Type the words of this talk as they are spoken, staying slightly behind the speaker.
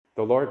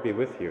The Lord be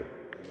with you.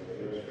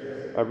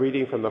 A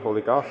reading from the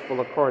Holy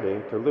Gospel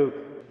according to Luke.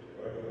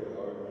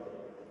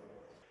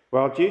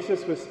 While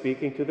Jesus was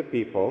speaking to the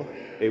people,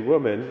 a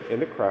woman in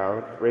the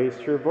crowd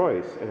raised her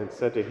voice and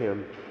said to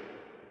him,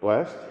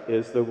 "Blessed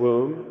is the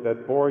womb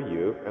that bore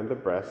you and the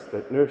breast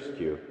that nursed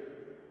you."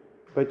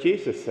 But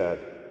Jesus said,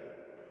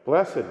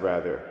 "Blessed,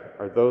 rather,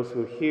 are those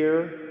who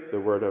hear the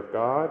word of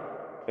God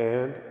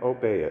and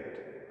obey it."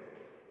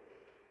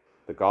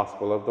 The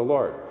Gospel of the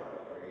Lord.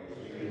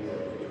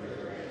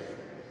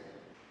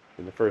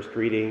 In the first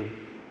reading,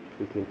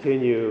 we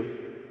continue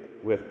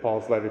with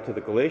Paul's letter to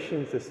the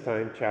Galatians, this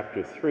time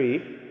chapter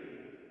 3.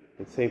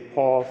 And St.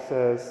 Paul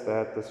says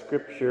that the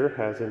Scripture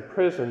has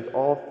imprisoned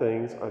all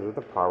things under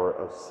the power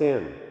of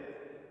sin.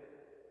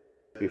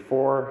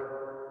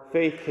 Before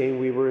faith came,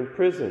 we were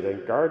imprisoned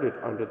and guarded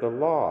under the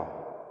law.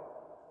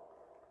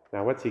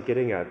 Now, what's he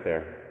getting at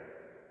there?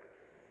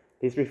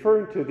 He's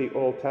referring to the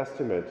Old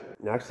Testament,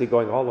 and actually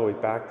going all the way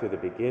back to the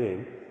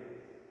beginning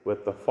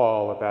with the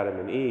fall of Adam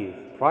and Eve.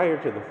 Prior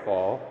to the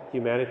fall,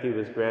 humanity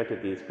was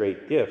granted these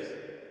great gifts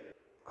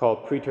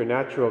called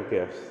preternatural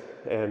gifts.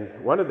 And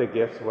one of the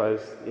gifts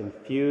was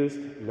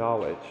infused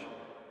knowledge.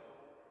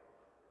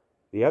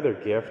 The other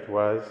gift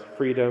was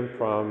freedom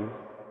from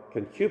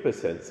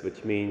concupiscence,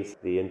 which means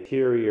the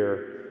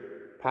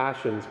interior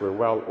passions were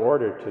well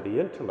ordered to the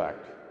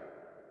intellect.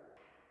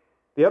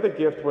 The other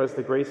gift was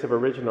the grace of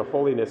original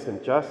holiness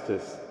and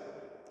justice.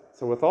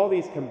 So with all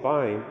these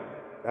combined,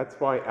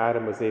 that's why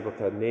Adam was able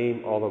to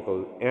name all of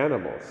those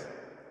animals.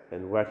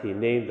 And what he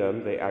named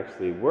them, they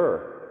actually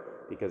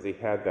were, because he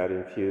had that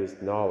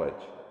infused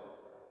knowledge.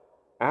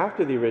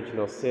 After the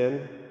original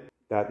sin,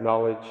 that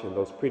knowledge and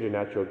those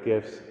preternatural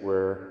gifts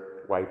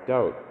were wiped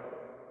out.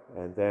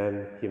 And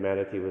then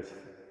humanity was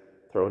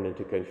thrown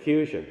into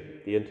confusion.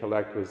 The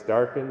intellect was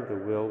darkened, the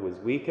will was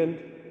weakened.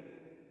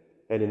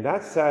 And in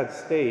that sad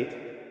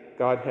state,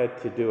 God had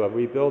to do a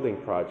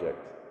rebuilding project.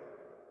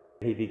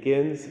 He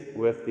begins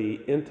with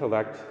the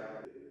intellect.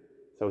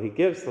 So he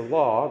gives the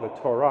law, the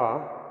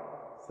Torah,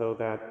 so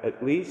that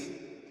at least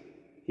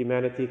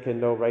humanity can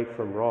know right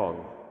from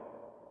wrong.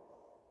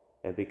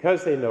 And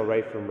because they know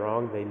right from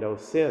wrong, they know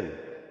sin.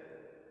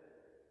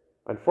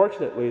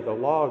 Unfortunately, the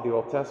law of the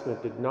Old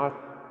Testament did not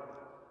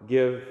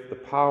give the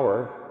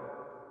power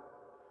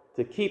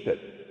to keep it.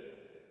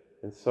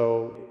 And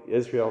so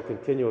Israel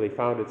continually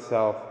found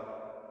itself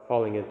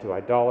falling into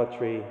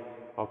idolatry,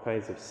 all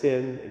kinds of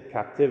sin and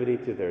captivity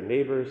to their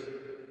neighbors,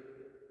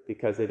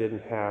 because they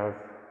didn't have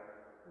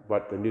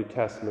what the New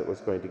Testament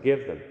was going to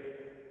give them.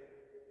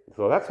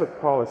 So that's what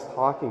Paul is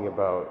talking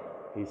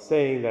about. He's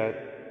saying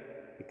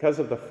that because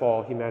of the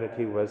fall,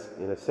 humanity was,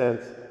 in a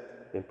sense,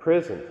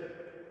 imprisoned.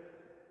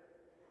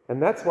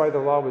 And that's why the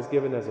law was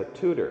given as a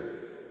tutor,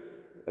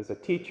 as a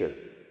teacher.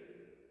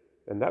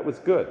 And that was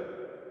good,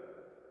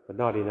 but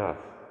not enough.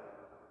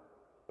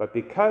 But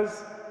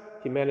because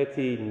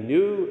humanity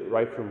knew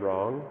right from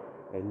wrong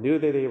and knew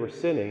that they were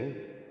sinning,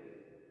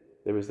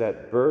 there was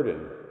that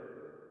burden.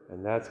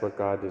 And that's what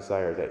God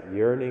desired, that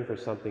yearning for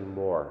something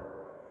more.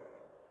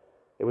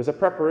 It was a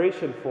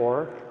preparation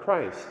for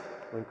Christ.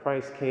 When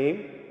Christ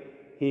came,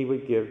 he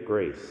would give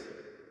grace.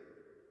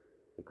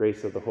 The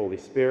grace of the Holy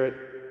Spirit,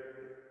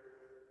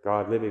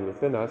 God living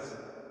within us.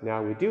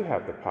 Now we do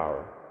have the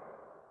power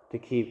to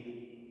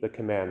keep the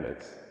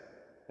commandments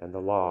and the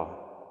law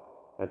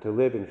and to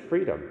live in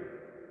freedom.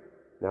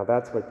 Now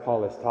that's what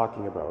Paul is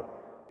talking about.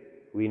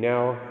 We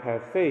now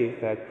have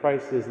faith that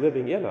Christ is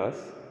living in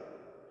us,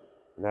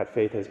 and that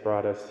faith has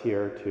brought us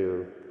here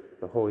to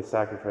the holy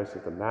sacrifice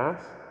of the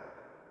Mass,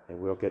 and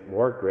we'll get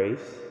more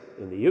grace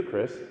in the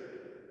Eucharist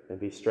and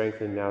be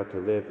strengthened now to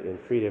live in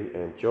freedom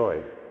and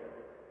joy.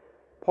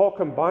 Paul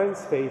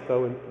combines faith,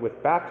 though,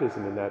 with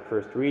baptism in that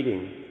first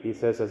reading. He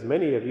says, "As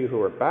many of you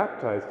who are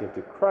baptized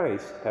into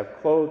Christ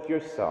have clothed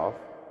yourself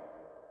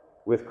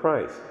with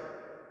Christ."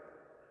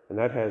 And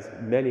that has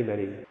many,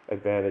 many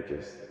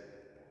advantages,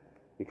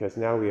 because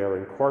now we are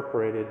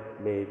incorporated,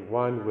 made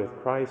one with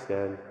Christ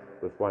and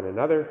with one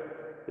another.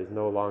 There's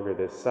no longer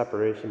this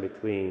separation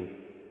between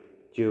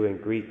Jew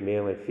and Greek,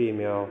 male and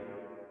female,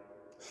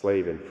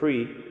 slave and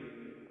free.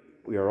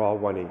 We are all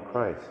one in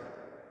Christ.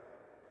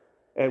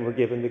 And we're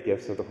given the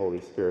gifts of the Holy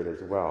Spirit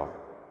as well,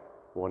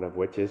 one of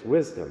which is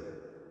wisdom.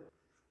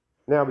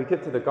 Now we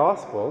get to the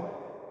gospel,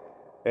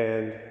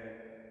 and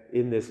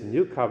in this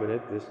new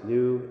covenant, this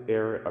new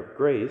era of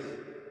grace,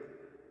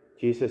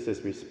 Jesus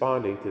is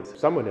responding to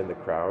someone in the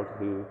crowd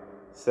who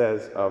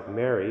says of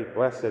Mary,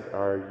 "Blessed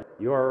are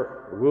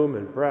your womb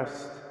and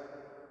breast."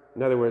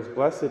 In other words,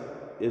 blessed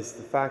is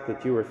the fact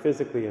that you were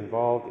physically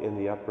involved in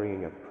the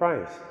upbringing of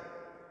Christ.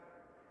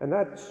 And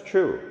that's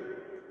true.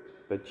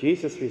 But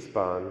Jesus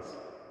responds,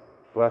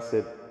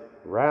 "Blessed,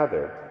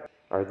 rather,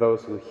 are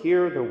those who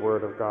hear the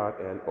word of God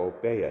and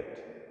obey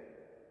it."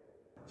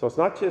 So it's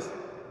not just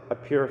a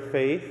pure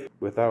faith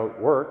without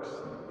works,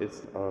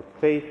 it's a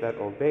faith that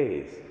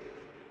obeys.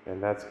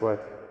 And that's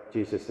what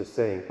Jesus is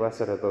saying.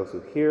 Blessed are those who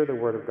hear the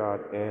word of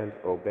God and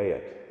obey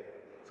it.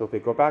 So if we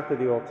go back to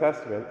the Old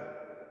Testament,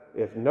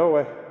 if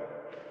Noah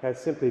had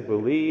simply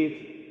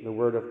believed the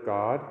word of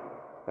God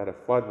that a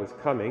flood was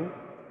coming,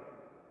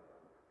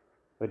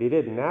 but he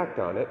didn't act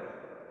on it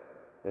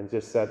and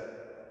just said,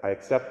 I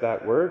accept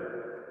that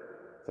word,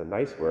 it's a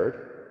nice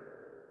word,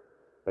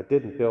 but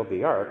didn't build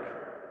the ark,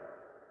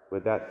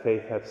 would that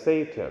faith have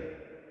saved him?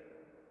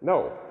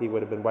 No, he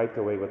would have been wiped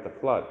away with the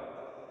flood.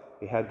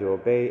 He had to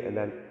obey and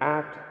then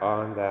act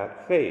on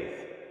that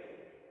faith.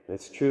 And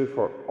it's true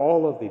for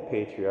all of the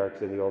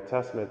patriarchs in the Old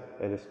Testament,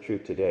 and it's true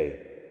today.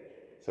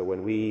 So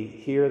when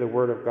we hear the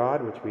word of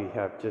God, which we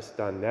have just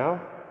done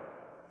now,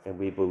 and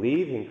we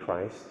believe in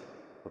Christ,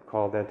 we're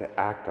called then to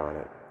act on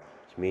it,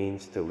 which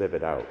means to live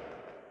it out.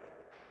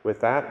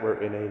 With that,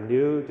 we're in a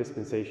new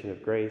dispensation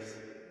of grace,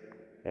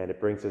 and it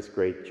brings us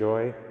great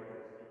joy.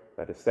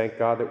 Let us thank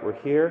God that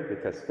we're here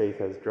because faith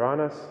has drawn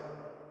us,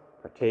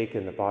 partake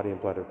in the body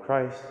and blood of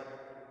Christ,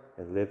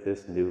 and live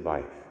this new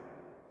life.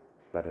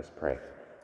 Let us pray.